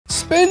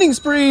Spending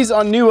sprees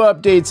on new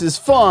updates is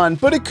fun,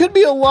 but it could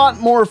be a lot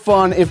more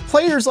fun if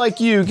players like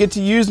you get to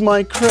use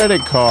my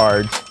credit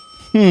card.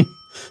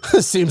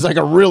 This seems like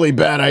a really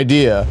bad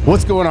idea.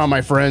 What's going on,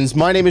 my friends?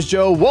 My name is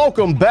Joe.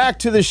 Welcome back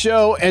to the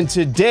show, and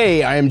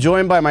today I am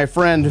joined by my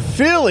friend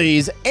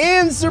Phillies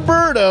and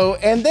Zerberto,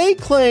 and they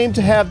claim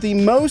to have the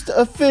most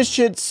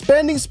efficient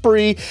spending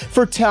spree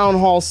for Town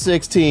Hall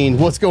 16.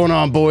 What's going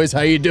on, boys?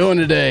 How you doing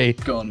today?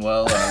 Going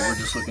well. We're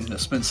just looking to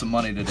spend some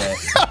money today.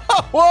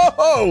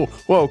 Whoa!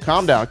 Whoa,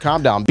 calm down,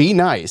 calm down. Be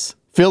nice.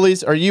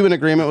 Phillies, are you in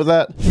agreement with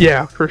that?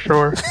 Yeah, for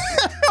sure.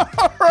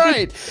 All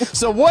right.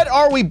 So what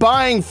are we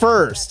buying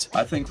first?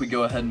 I think we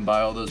go ahead and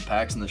buy all those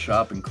packs in the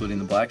shop, including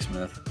the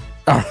blacksmith.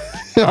 All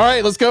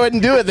right, let's go ahead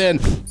and do it then.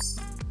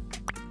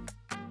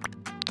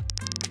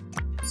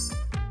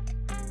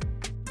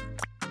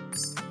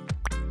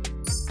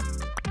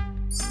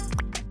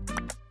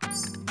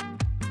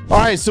 All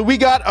right, so we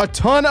got a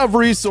ton of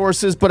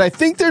resources, but I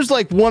think there's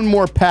like one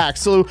more pack.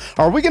 So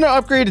are we going to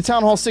upgrade to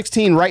Town Hall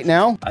 16 right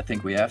now? I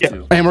think we have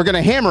to. And we're going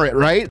to hammer it,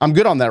 right? I'm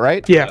good on that,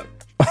 right? Yeah.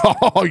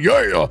 Oh,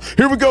 yeah.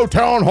 Here we go,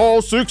 Town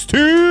Hall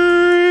 16.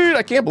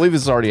 I can't believe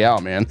this is already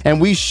out, man.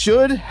 And we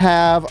should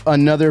have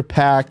another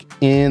pack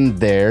in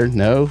there.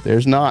 No,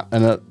 there's not.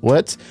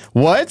 What?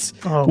 What?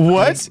 Oh,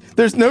 what?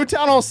 There's no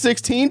Town Hall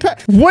 16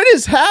 pack? What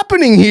is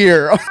happening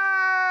here?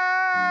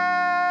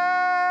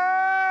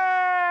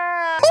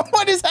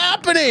 What is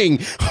happening?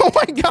 Oh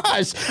my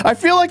gosh. I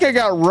feel like I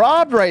got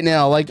robbed right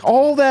now. Like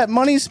all that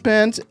money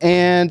spent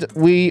and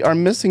we are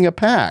missing a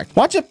pack.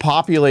 Watch it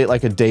populate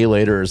like a day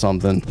later or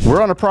something.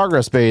 We're on a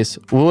progress base.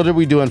 What are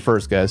we doing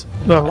first, guys?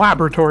 The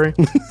laboratory.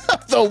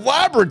 The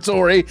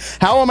laboratory?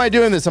 How am I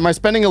doing this? Am I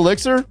spending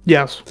elixir?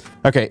 Yes.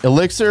 Okay,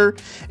 elixir,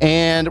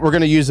 and we're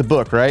going to use a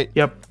book, right?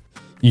 Yep.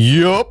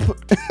 Yup.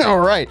 All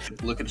right.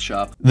 Look at the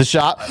shop. The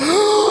shop.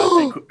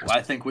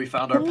 I think we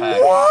found our pack.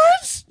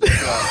 What?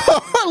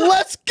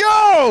 Let's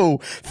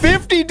go.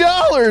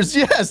 $50.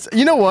 Yes.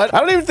 You know what? I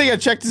don't even think I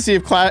checked to see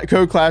if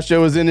Code Clash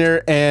Joe was in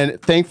there, and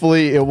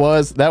thankfully it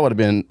was. That would have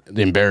been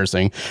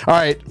embarrassing. All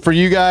right, for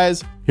you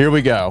guys, here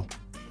we go.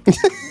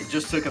 It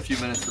just took a few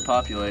minutes to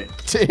populate.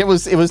 It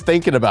was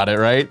thinking about it,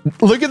 right?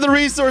 Look at the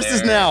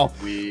resources now.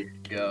 We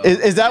go.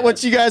 Is that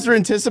what you guys were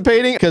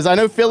anticipating? Because I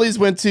know Phillies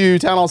went to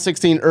Town Hall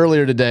 16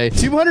 earlier today.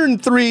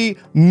 203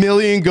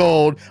 million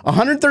gold,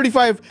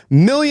 135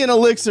 million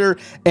elixir,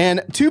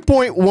 and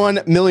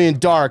 2.1 million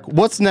dark.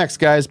 What's next,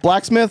 guys?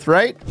 Blacksmith,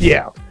 right?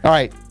 Yeah. All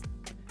right.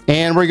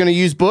 And we're going to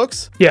use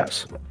books?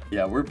 Yes.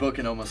 Yeah, we're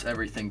booking almost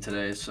everything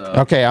today, so...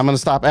 Okay, I'm going to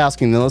stop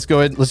asking then. Let's go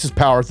ahead. Let's just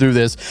power through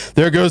this.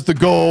 There goes the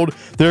gold.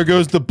 There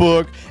goes the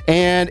book.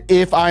 And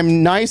if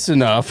I'm nice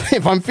enough,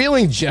 if I'm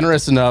feeling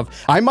generous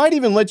enough, I might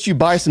even let you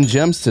buy some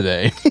gems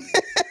today.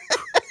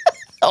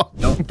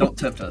 Don't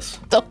tempt us.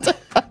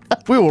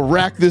 We will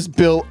rack this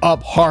bill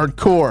up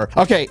hardcore.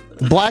 Okay,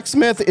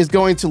 blacksmith is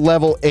going to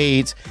level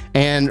 8,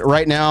 and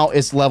right now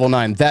it's level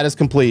 9. That is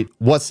complete.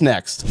 What's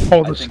next?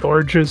 All the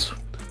storages.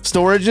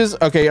 Storages?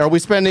 Okay, are we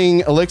spending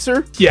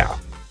elixir? Yeah.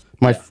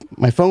 My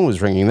phone was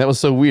ringing. That was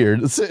so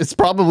weird. It's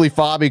probably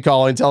Fabi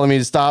calling, telling me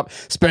to stop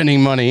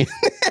spending money.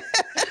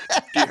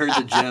 She heard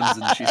the gems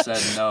and she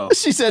said no.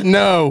 She said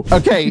no.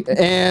 Okay,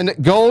 and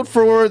gold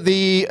for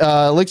the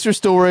elixir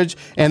storage,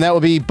 and that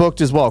will be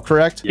booked as well,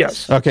 correct?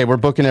 Yes. Okay, we're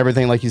booking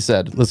everything like you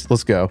said.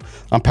 Let's go.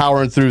 I'm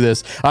powering through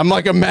this. I'm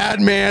like a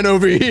madman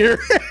over here.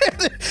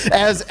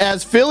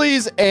 As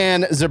Phillies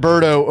and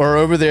Zerberto are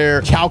over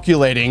there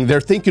calculating,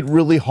 they're thinking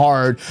really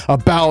hard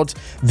about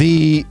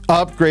the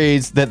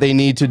upgrades that they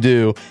need to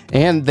do.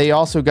 And they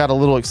also got a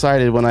little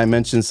excited when I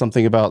mentioned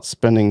something about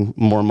spending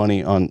more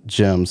money on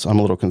gems. I'm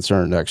a little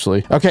concerned,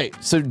 actually. Okay,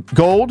 so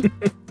gold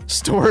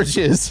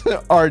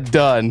storages are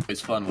done.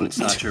 It's fun when it's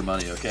not your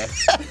money, okay?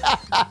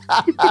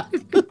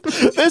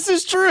 This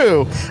is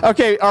true.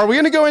 Okay, are we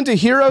going to go into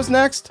heroes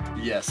next?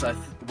 Yes,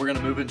 we're going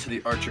to move into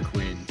the Archer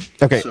Queen.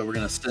 Okay. So we're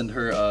going to send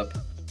her up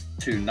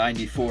to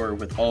 94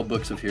 with all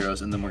books of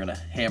heroes, and then we're going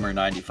to hammer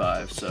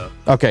 95. So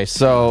okay,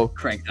 so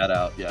crank that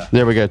out, yeah.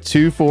 there we go.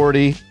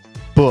 240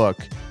 book,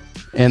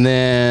 and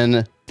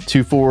then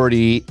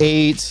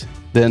 248.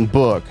 Then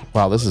book.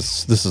 Wow, this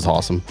is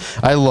awesome.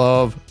 I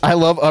love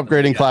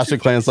upgrading Clash of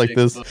Clans like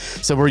this.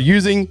 So we're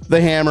using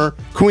the hammer.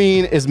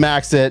 Queen is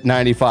maxed at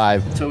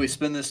 95. Until we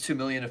spend this 2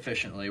 million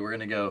efficiently, we're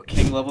gonna go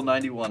King level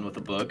 91 with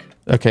a book.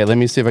 Okay, let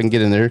me see if I can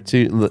get in there.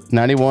 To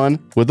 91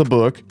 with a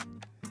book.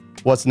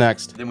 What's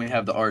next? Then we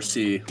have the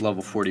RC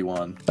level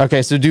 41.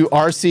 Okay, so do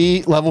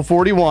RC level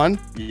 41.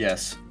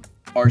 Yes.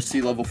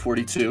 RC level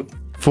 42.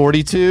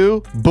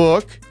 42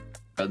 book.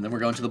 And then we're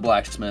going to the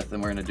blacksmith,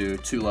 and we're going to do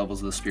 2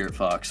 levels of the spirit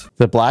fox.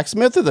 The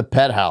blacksmith or the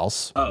pet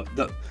house? Oh,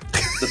 the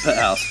pet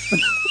house.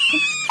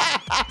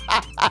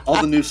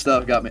 All the new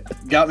stuff got me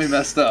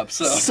messed up.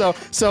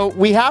 So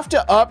we have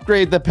to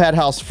upgrade the pet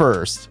house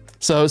first.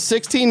 So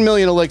 16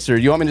 million elixir.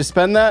 You want me to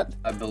spend that?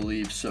 I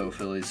believe so,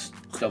 Phillies.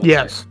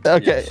 Yes.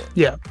 Okay. Yes.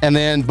 Yeah. And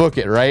then book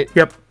it, right?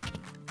 Yep.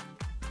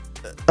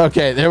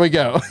 Okay, there we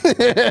go.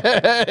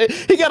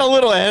 He got a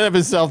little ahead of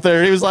himself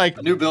there. He was like,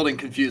 a new building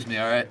confused me,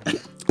 all right?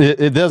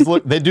 It does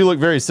look, they do look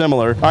very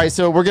similar. All right,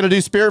 so we're gonna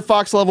do Spirit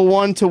Fox level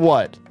 1 to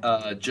what?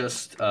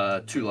 Just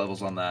 2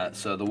 levels on that.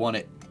 So the one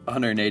at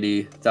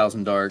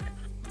 180,000 dark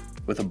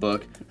with a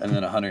book, and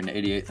then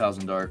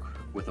 188,000 dark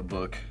with a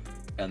book,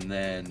 and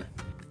then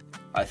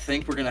I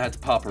think we're gonna have to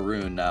pop a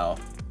rune now.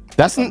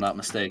 That's if I'm not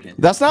mistaken.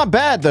 That's not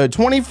bad though.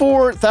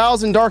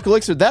 24,000 dark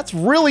elixir. That's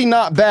really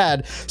not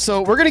bad.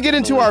 So we're gonna get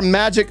into our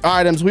magic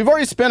items. We've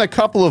already spent a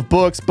couple of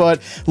books,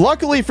 but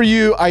luckily for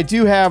you, I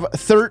do have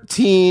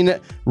 13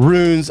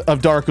 runes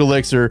of dark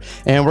elixir,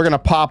 and we're gonna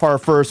pop our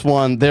first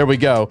one. There we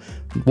go.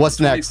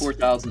 What's next?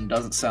 24,000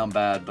 doesn't sound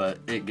bad, but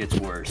it gets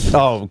worse.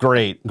 Oh,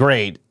 great,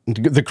 great.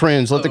 The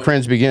cringe. Let the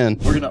cringe begin.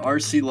 We're gonna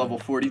RC level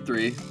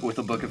 43 with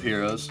a book of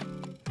heroes.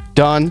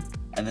 Done.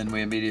 And then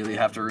we immediately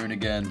have to rune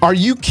again. Are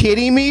you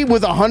kidding me?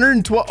 With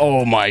 112?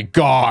 Oh my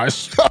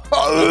gosh.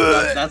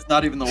 That's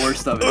not even the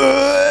worst of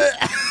it.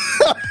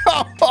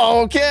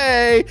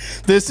 Okay,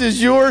 this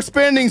is your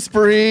spending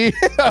spree.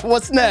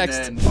 What's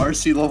next? And then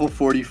RC level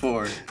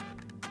 44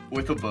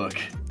 with a book.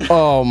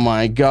 Oh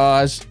my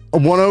gosh.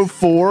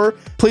 104?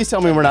 Please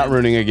tell me we're not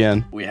runing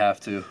again. We have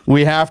to.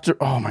 We have to.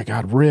 Oh my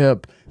God,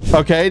 rip.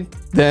 Okay,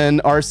 then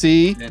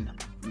RC. And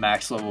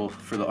max level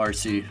for the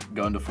RC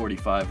going to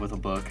 45 with a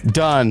book.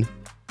 Done.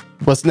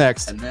 What's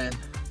next? And then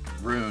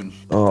rune.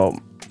 Oh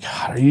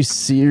God, are you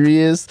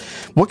serious?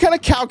 What kind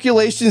of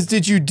calculations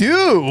did you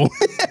do?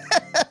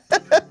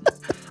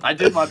 I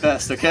did my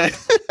best, okay?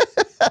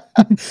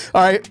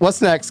 All right,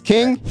 what's next?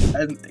 King?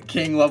 And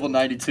king level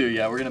 92.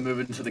 Yeah, we're going to move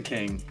into the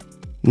king.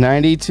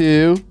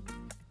 92.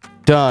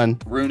 Done.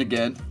 Rune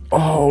again.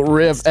 Oh,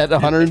 rip. At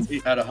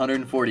 100? At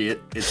 140,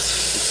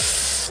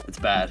 it's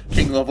bad.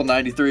 King level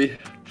 93.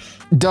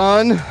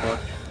 Done.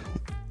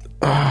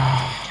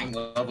 King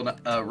level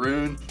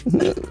rune.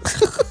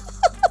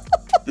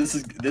 This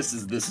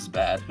is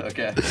bad.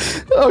 Okay.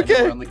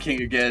 Okay. We're on the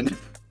king again.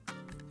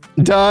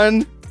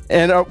 Done.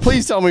 And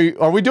please tell me,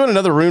 are we doing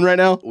another rune right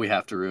now? We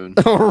have to rune.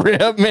 Oh,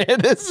 rip, man,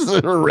 this is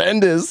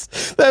horrendous.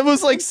 That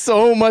was like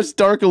so much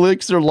dark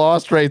elixir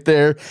lost right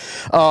there.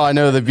 Oh, I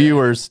know the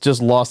viewers just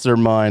lost their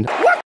mind.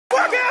 What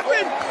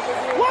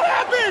happened? What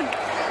happened?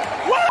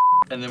 What?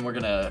 And then we're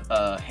gonna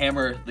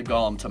hammer the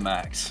golem to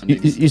max.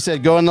 You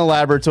said go in the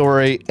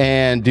laboratory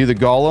and do the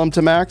golem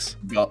to max?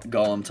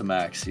 Golem to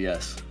max,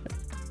 yes.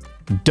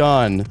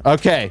 Done.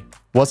 Okay.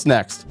 What's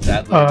next?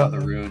 Sadly,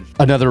 another rune.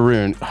 Another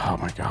rune. Oh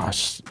my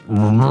gosh.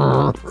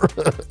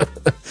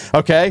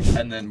 Okay.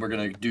 And then we're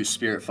gonna do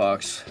Spirit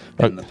Fox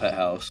in the pet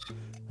house.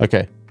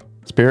 Okay.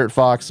 Spirit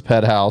Fox,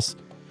 pet house,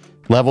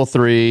 level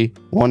 3,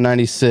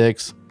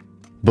 196,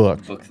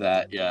 book. Book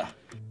that, yeah.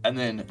 And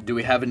then, do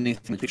we have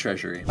anything in the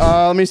treasury?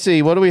 Let me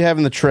see. What do we have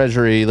in the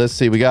treasury? Let's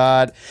see. We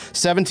got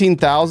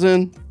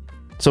 17,000,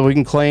 so we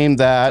can claim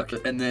that.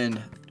 Okay. And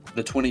then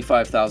the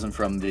 25,000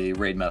 from the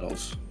raid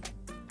medals.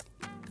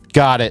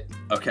 Got it.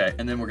 Okay,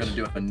 and then we're gonna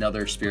do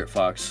another Spirit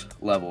Fox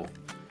level.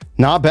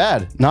 Not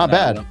bad. Not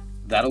bad.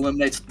 That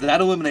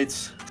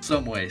eliminates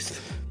some waste.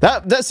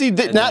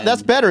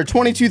 That's better.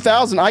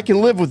 22,000. I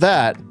can live with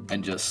that.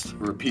 And just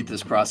repeat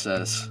this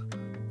process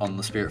on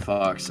the Spirit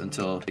Fox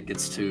until it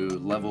gets to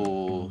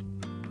level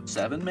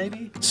 7,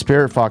 maybe.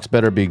 Spirit Fox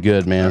better be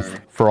good, man,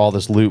 for all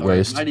this loot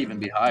waste. It might even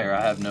be higher.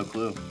 I have no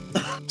clue.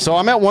 So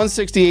I'm at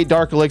 168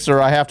 dark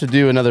elixir. I have to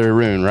do another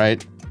rune,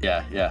 right?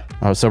 Yeah, yeah.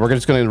 Oh, so we're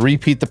just going to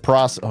repeat the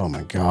process. Oh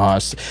my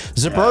gosh,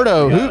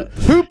 Zberto,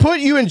 who put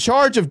you in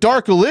charge of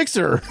dark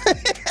elixir?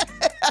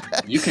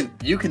 You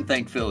can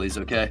thank Phillies,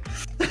 okay?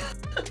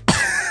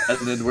 And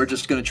then we're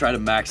just gonna try to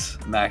max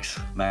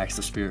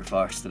the Spirit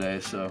Fox today.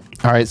 So.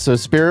 All right, so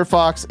Spirit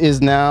Fox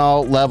is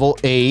now level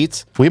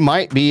 8. We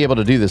might be able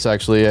to do this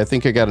actually. I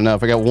think I got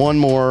enough. I got one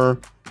more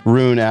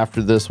rune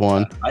after this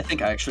one. I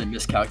think I actually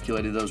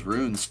miscalculated those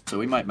runes, so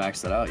we might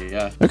max that out.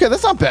 Yeah. Okay,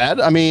 that's not bad.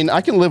 I mean,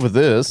 I can live with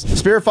this.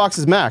 Spirit Fox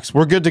is max.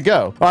 We're good to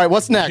go. All right,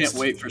 what's next? I can't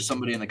wait for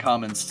somebody in the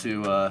comments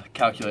to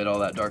calculate all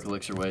that dark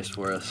elixir waste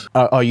for us.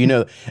 Oh, you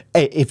know,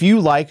 hey, if you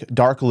like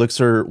dark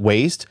elixir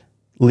waste,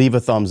 leave a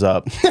thumbs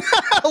up.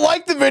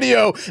 Like the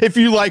video if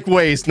you like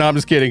waste. No, I'm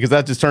just kidding, because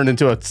that just turned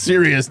into a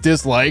serious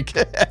dislike.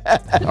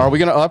 Are we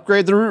gonna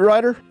upgrade the Root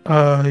Rider?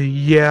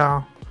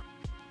 Yeah.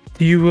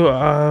 Do you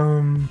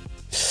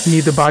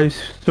need to buy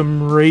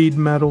some raid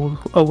metal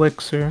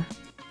elixir?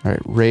 All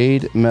right,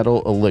 raid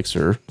metal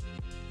elixir.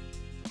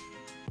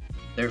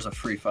 There's a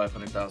free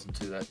 500,000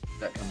 too.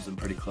 That comes in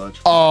pretty clutch.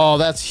 Oh,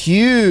 that's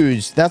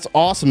huge. That's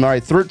awesome. All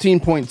right,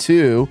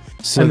 13.2.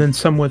 So and then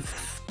some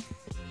with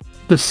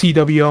the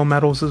CWO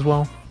metals as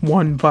well.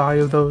 1 buy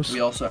of those. We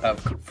also have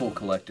full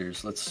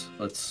collectors. Let's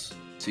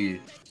see.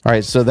 All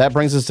right, so that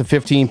brings us to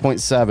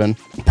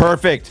 15.7.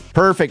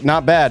 Perfect,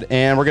 not bad.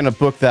 And we're gonna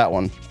book that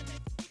one.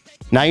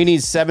 Now you need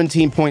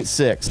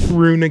 17.6.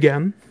 Rune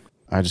again.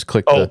 I just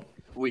clicked I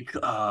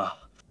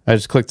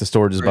just clicked the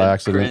storages by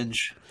accident.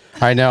 Cringe.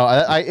 I know.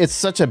 It's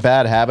such a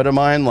bad habit of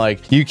mine.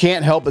 Like, you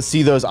can't help but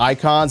see those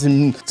icons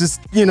and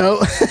just, you know.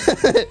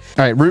 All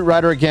right, Root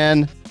Rider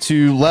again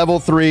to level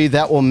 3.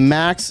 That will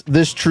max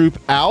this troop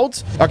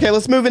out. Okay,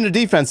 let's move into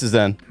defenses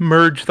then.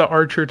 Merge the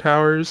archer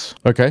towers.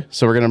 Okay,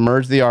 so we're going to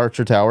merge the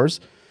archer towers.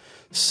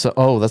 So,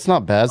 oh, that's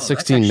not bad. Oh,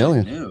 16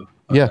 million. New.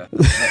 Yeah.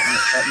 Okay.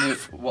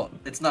 that new, well,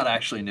 it's not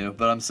actually new,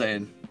 but I'm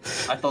saying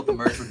I thought the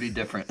merge would be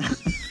different.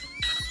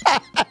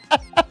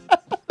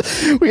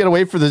 We gotta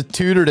wait for the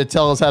tutor to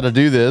tell us how to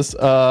do this.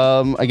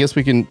 I guess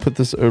we can put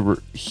this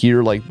over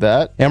here like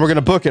that. And we're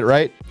gonna book it,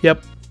 right?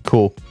 Yep.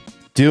 Cool.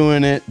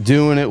 Doing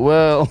it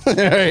well. All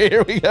right,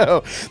 here we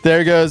go.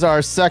 There goes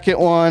our second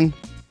one.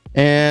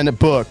 And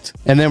booked.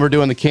 And then we're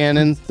doing the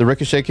cannon, the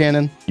ricochet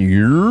cannon.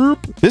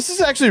 Yep. This is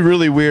actually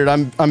really weird.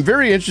 I'm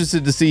very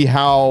interested to see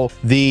how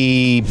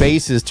the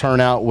bases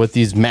turn out with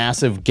these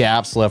massive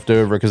gaps left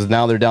over, because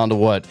now they're down to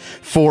what?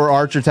 4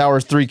 archer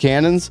towers, 3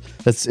 cannons.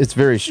 It's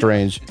very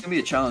strange. It's gonna be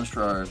a challenge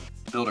for our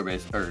builder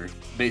base or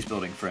base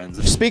building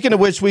friends. Speaking of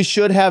which, we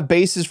should have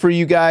bases for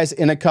you guys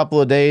in a couple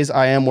of days.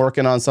 I am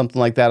working on something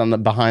like that on the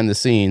behind the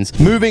scenes.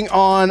 Moving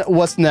on,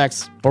 what's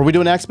next? Are we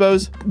doing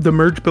expos? The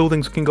merge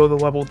buildings can go to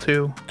level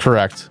 2.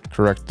 Correct.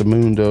 The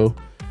Mundo.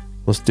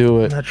 Let's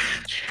do it. That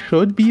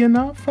should be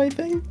enough, I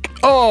think.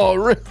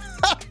 Oh,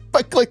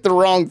 I clicked the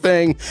wrong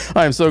thing.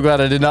 I am so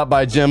glad I did not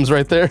buy gems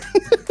right there.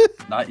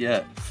 Not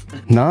yet.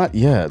 Not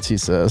yet, he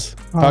says.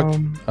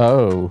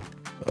 Oh.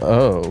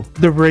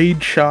 The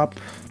raid shop.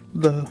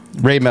 The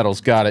raid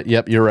medals, got it.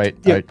 Yep, you're right.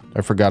 Yep.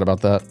 I forgot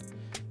about that.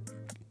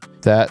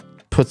 That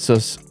puts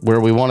us where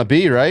we want to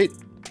be, right?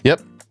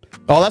 Yep.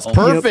 Oh, that's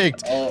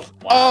perfect. Yep.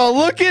 Wow. Oh,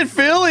 look at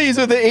Phillies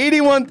with the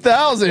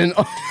 81,000.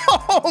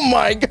 Oh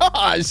my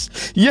gosh.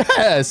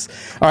 Yes.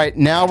 All right,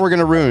 now we're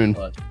gonna rune.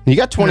 You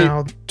got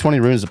 20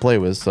 runes to play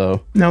with,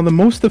 so. Now the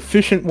most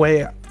efficient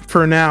way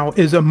for now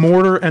is a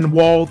mortar and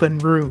wall, then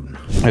rune.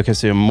 Okay,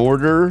 so a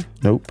mortar.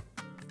 Nope.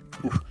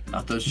 Ooh,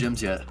 not those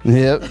gems yet.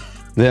 Yep.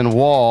 Then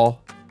wall.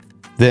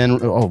 Then,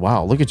 oh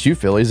wow, look at you,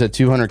 Phillies, at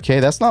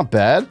 200K. That's not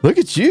bad. Look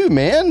at you,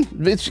 man.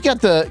 It's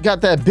got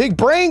that big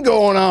brain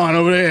going on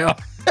over there.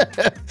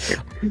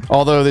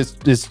 Although this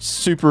is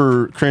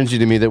super cringy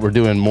to me that we're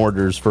doing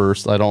mortars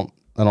first. I don't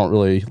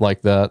really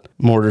like that.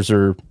 Mortars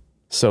are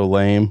so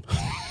lame.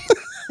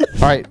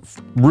 All right,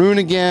 rune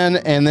again,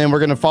 and then we're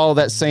gonna follow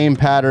that same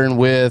pattern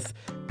with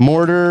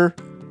mortar,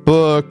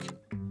 book,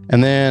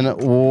 and then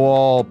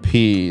wall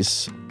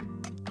piece.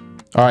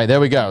 All right, there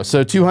we go.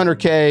 So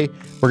 200K.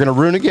 We're gonna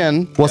rune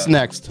again. What's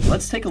next?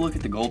 Let's take a look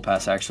at the gold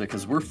pass actually,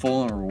 because we're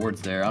full on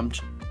rewards there. I'm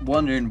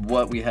wondering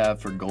what we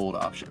have for gold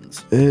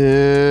options.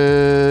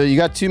 You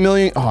got 2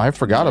 million. Oh, I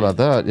forgot about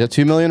that. Yeah,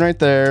 2 million right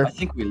there. I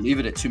think we leave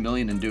it at 2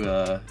 million and do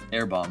a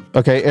air bomb.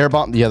 Okay, air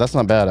bomb. Yeah, that's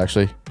not bad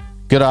actually.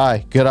 Good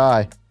eye.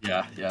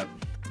 Yeah.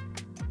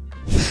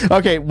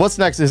 Okay, what's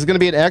next? Is it gonna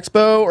be an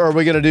expo or are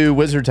we gonna do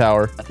Wizard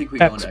Tower? I think we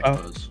go into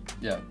expos.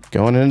 Yeah.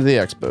 Going into the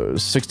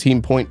expos.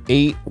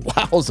 16.8.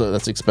 Wowza,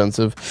 that's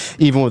expensive,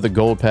 even with the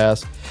gold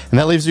pass. And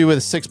that leaves you with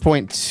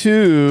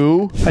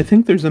 6.2. I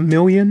think there's 1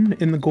 million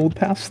in the gold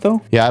pass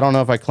though. Yeah, I don't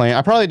know if I claim.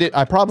 I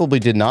probably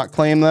did not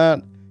claim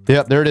that.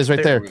 Yep, there it is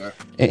right there.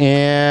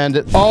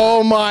 And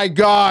oh my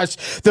gosh,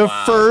 the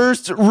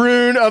first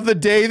rune of the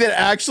day that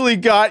actually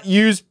got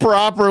used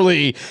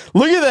properly.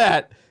 Look at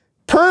that.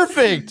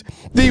 Perfect.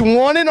 The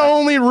one and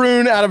only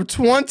rune out of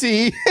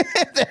 20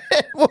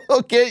 that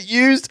will get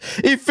used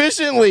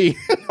efficiently.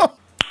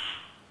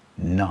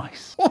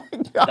 Nice. Oh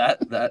my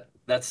God.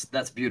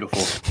 That's beautiful.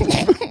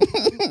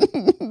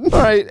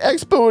 All right,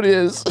 expo it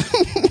is.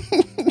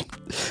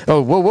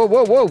 Oh,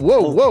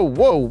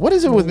 whoa. What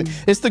is it with me?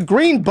 It's the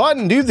green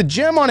button, dude. The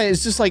gem on it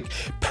is just like,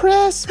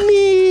 press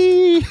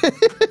me.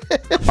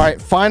 All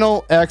right,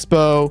 final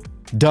expo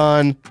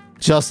done.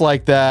 Just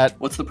like that.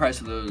 What's the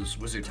price of those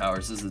wizard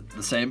towers? Is it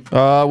the same?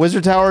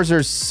 Wizard towers are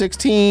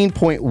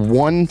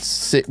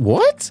 16.16.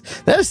 What?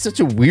 That is such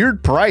a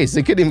weird price.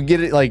 They couldn't even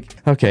get it. Like,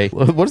 okay,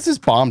 what is this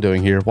bomb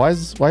doing here? Why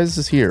is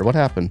this here? What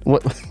happened?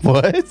 What?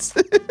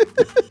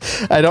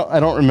 I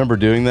don't remember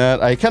doing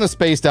that. I kind of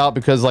spaced out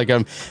because like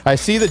I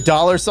see the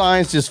dollar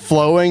signs just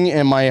flowing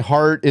and my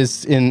heart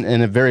is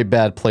in a very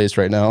bad place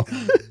right now.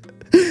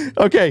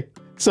 Okay,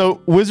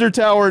 so Wizard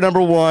Tower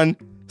number 1.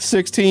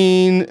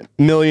 16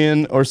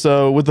 million or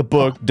so with the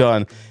book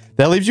done.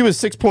 That leaves you with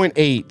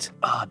 6.8.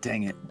 Ah,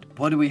 dang it.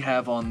 What do we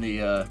have on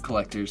the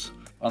collectors?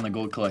 On the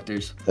gold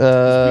collectors?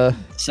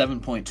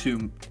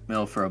 7.2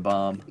 mil for a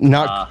bomb.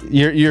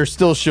 You're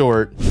still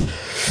short.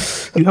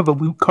 You have a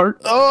loot cart?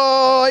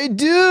 Oh, I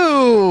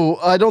do.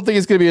 I don't think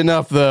it's gonna be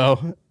enough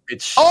though.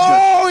 It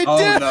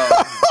did. No.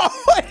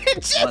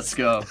 Let's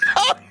go.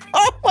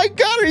 Oh my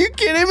God, are you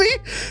kidding me?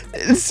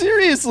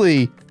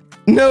 Seriously?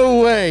 No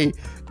way.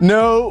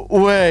 No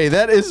way.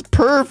 That is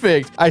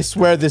perfect. I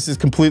swear this is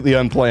completely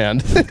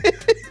unplanned.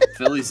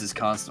 Phillies is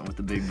constant with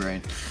the big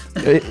brain.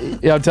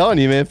 Yeah, I'm telling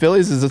you, man.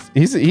 Phillies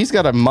he's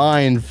got a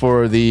mind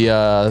for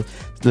the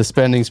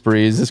spending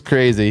sprees. It's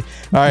crazy.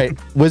 All right,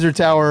 Wizard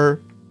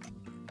Tower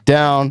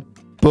down,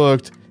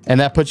 booked, and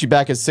that puts you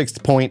back at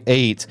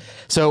 6.8.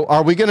 So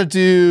are we gonna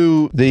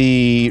do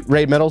the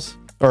raid medals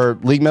or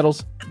league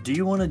medals? Do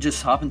you want to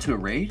just hop into a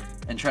raid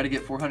and try to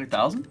get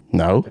 400,000?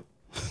 No.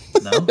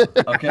 No?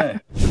 Okay.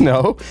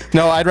 No,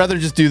 I'd rather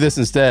just do this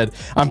instead.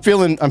 I'm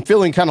feeling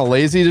kind of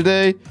lazy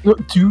today.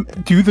 Do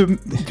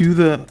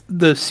the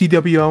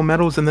CWO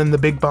medals and then the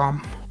big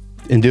bomb.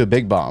 And do a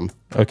big bomb.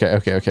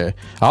 Okay.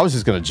 I was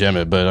just gonna gem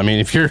it, but I mean,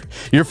 if you're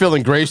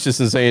feeling gracious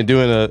and saying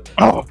doing a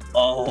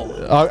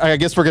I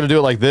guess we're gonna do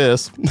it like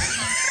this.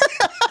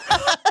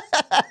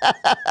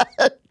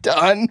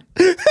 Done.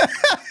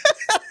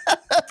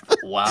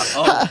 Wow.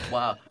 Oh,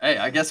 wow. Hey,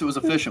 I guess it was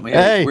efficient. We're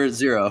at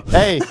 0.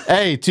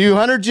 Hey,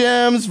 200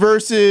 gems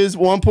versus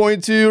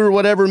 1.2 or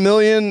whatever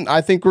million.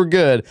 I think we're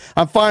good.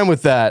 I'm fine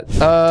with that.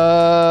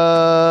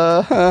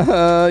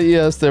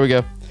 Yes, there we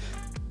go.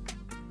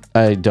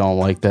 I don't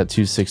like that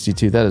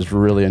 262. That is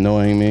really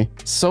annoying me.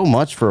 So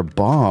much for a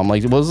bomb.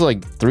 Like, it was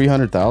like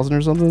 300,000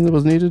 or something that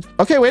was needed.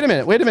 Okay, wait a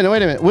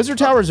minute. Wizard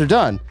towers are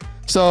done.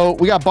 So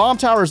we got bomb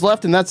towers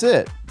left and that's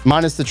it.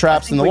 Minus the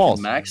traps and the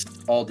walls. Max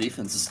all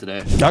defenses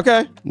today.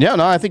 Okay. Yeah,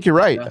 no, I think you're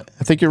right. Yeah.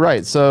 I think you're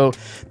right. So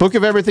book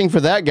of everything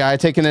for that guy,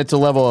 taking it to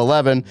level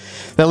 11.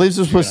 That leaves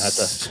us with...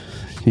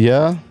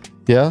 Yeah.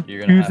 You're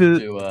going to have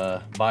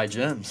to buy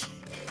gems.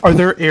 Are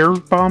there air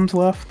bombs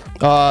left?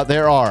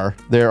 There are.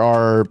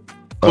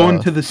 Go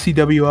into the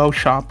CWO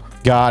shop.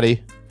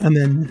 Gotti. And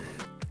then...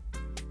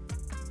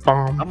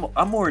 bomb.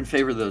 I'm more in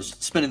favor of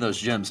spending those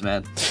gems,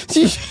 man.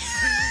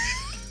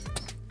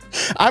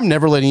 I'm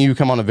never letting you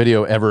come on a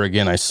video ever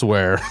again, I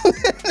swear.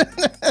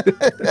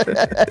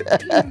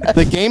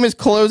 The game is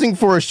closing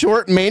for a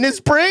short maintenance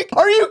break?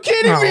 Are you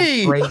kidding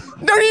me? Great.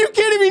 Are you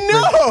kidding me?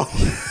 No!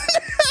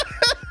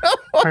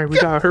 All right, we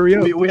gotta hurry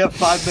up. We have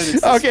 5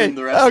 minutes to spend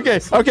the rest of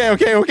this.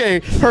 Okay.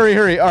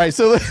 Hurry. All right,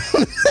 so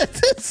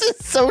this is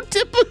so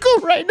typical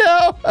right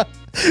now.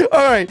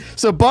 All right,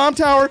 so bomb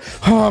tower.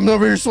 Oh, I'm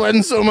over here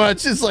sweating so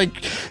much. It's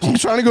like I'm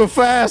trying to go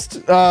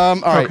fast. All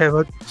right. Okay,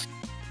 let's...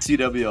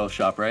 CWL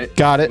shop, right?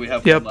 Got it. We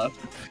have one left.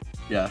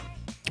 Yeah.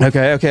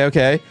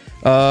 Okay.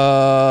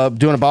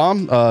 Doing a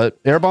bomb?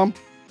 Air bomb?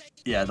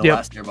 Yeah, the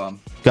last air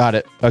bomb. Got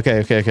it.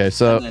 Okay.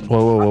 So,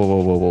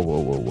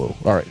 whoa.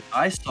 All right.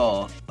 I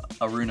saw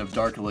a rune of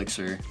Dark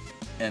Elixir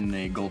in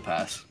the gold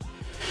pass.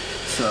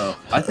 So,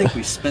 I think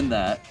we spin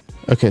that.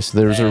 Okay, so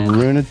there's a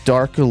rune of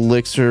Dark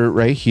Elixir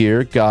right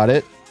here. Got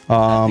it.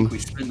 I think we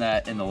spin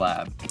that in the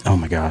lab. Oh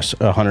my gosh,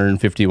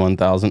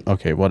 151,000.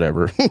 Okay,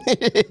 whatever. All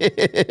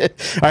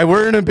right,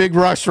 we're in a big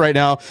rush right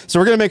now, so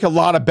we're gonna make a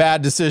lot of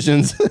bad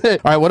decisions. All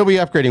right, what are we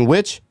upgrading?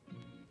 Witch?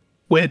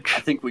 I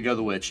think we go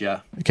the witch, yeah.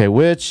 Okay,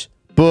 witch,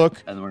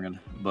 book. And then we're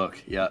gonna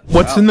book, yeah.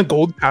 What's in the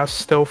gold pass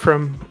still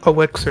from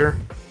Elixir?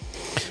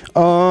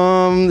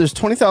 There's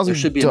 20,000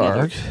 should be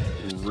dark.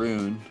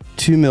 Rune.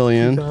 2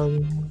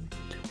 million.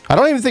 I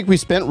don't even think we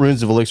spent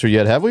runes of elixir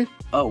yet, have we?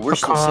 Oh, we're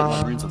still sitting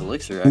on runes of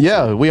elixir. Actually.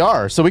 Yeah, we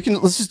are. So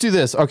let's just do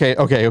this. Okay.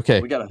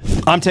 We gotta.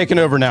 I'm taking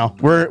over now.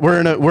 We're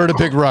in a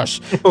big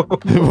rush. Watch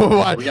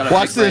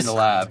this. In the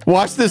lab.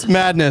 Watch this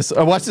madness.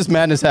 Watch this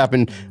madness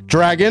happen.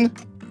 Dragon.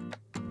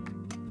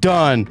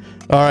 Done.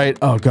 All right.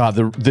 Oh god,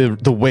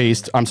 the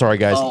waste. I'm sorry,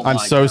 guys. I'm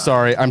so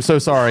sorry.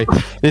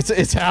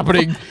 It's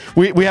happening.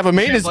 We have a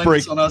maintenance break.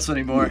 It's on us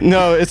anymore.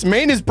 No, it's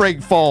maintenance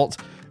break fault.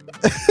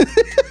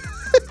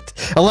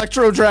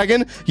 Electro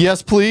Dragon,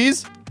 yes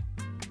please.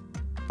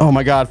 Oh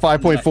my god,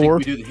 5.4.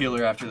 We do the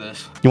healer after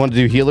this. You want to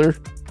do healer?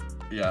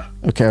 Yeah.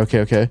 Okay.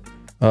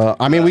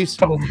 I mean,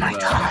 oh my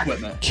god.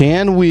 Equipment.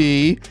 Can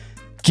we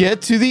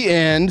get to the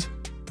end?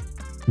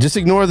 Just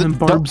ignore the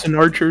barbs and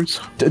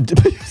archers. Did you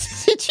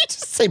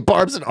just say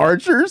barbs and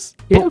archers?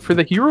 Yeah, for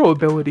the hero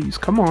abilities.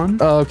 Come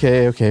on.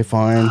 Okay,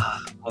 fine.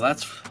 Well,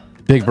 that's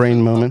big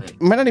brain moment.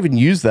 I might not even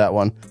use that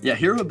one. Yeah,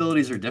 hero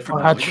abilities are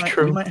different. That's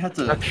true. We might have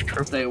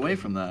to stay away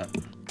from that.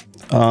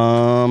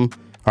 All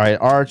right,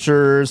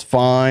 archers,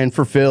 fine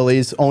for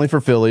fillies, only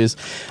for fillies.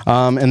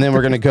 And then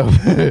we're gonna go.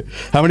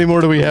 How many more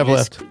do we have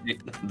left?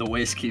 The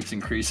waste keeps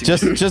increasing.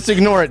 Just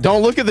ignore it.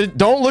 Don't look at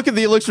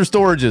the elixir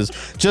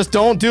storages. Just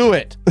don't do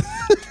it.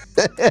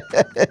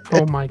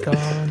 Oh my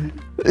god.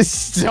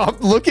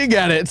 Stop looking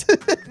at it.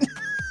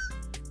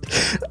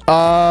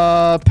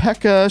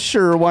 P.E.K.K.A.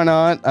 Sure, why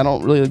not?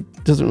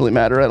 Doesn't really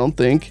matter, I don't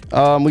think.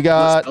 We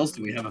got. What spells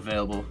do we have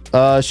available?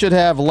 Should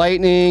have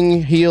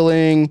lightning,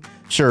 healing.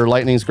 Sure,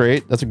 lightning's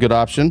great. That's a good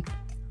option.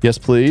 Yes,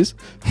 please.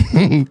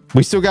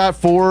 We still got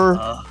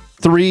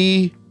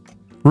 3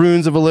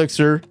 runes of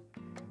elixir.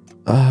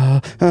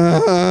 Dragon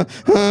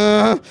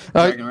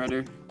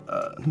Rider.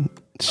 I don't know.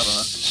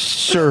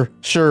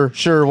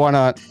 Sure. Why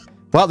not?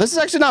 Wow, this is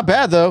actually not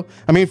bad though.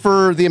 I mean,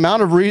 for the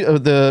amount of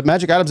the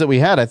magic items that we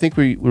had, I think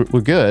we're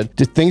good.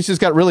 Things just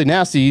got really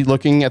nasty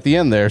looking at the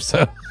end there.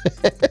 So,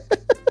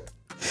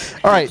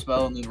 all right.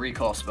 Spell and then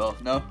recall spell.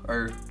 No,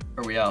 or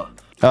are we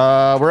out?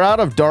 We're out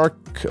of dark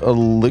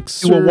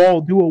elixir.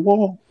 Do a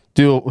wall.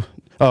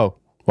 Oh,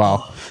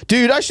 wow.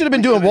 Dude, I should have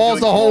been doing walls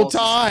the whole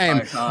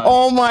time.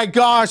 Oh my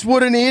gosh,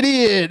 what an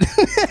idiot.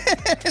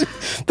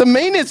 The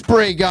maintenance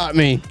break got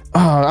me.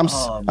 Oh,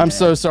 I'm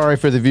so sorry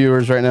for the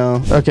viewers right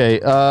now.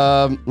 Okay,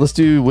 let's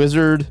do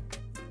wizard.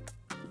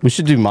 We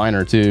should do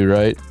minor too,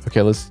 right?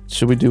 Okay,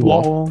 should we do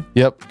wall?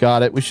 Yep,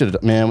 got it. We should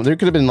have, man, there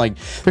could have been like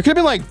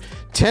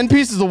 10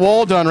 pieces of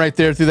wall done right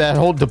there through that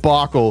whole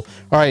debacle.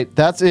 All right,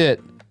 that's it.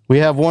 We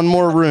have one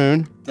more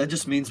rune. That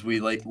just means we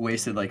like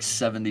wasted like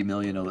 70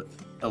 million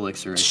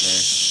elixir right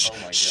there. Oh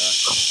my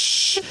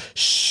gosh.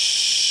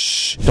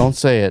 Shh. Don't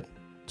say it.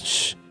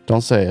 Shh.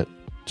 Don't say it.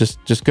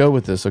 Just go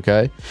with this,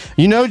 okay?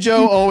 You know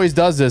Joe always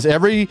does this.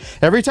 Every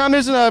time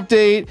there's an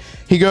update,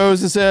 he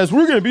goes and says,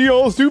 "We're gonna be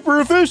all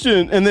super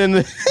efficient," and then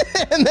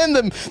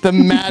the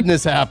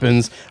madness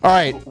happens. All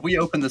right. We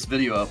opened this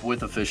video up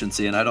with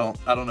efficiency, and I don't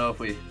know if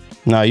we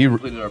you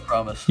completed our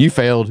promise. You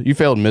failed. You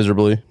failed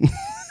miserably.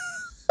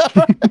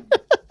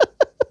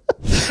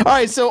 All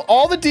right, so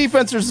all the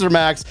defenses are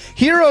max,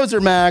 heroes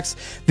are max,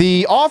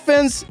 the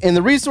offense and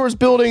the resource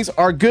buildings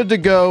are good to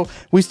go.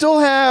 We still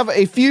have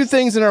a few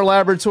things in our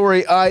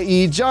laboratory,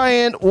 i.e.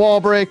 giant,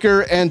 wall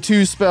breaker, and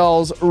 2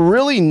 spells.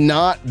 Really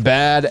not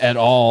bad at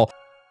all.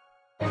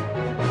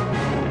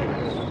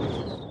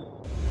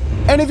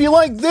 And if you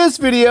like this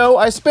video,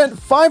 I spent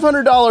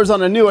 $500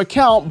 on a new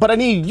account, but I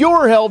need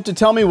your help to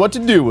tell me what to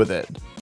do with it.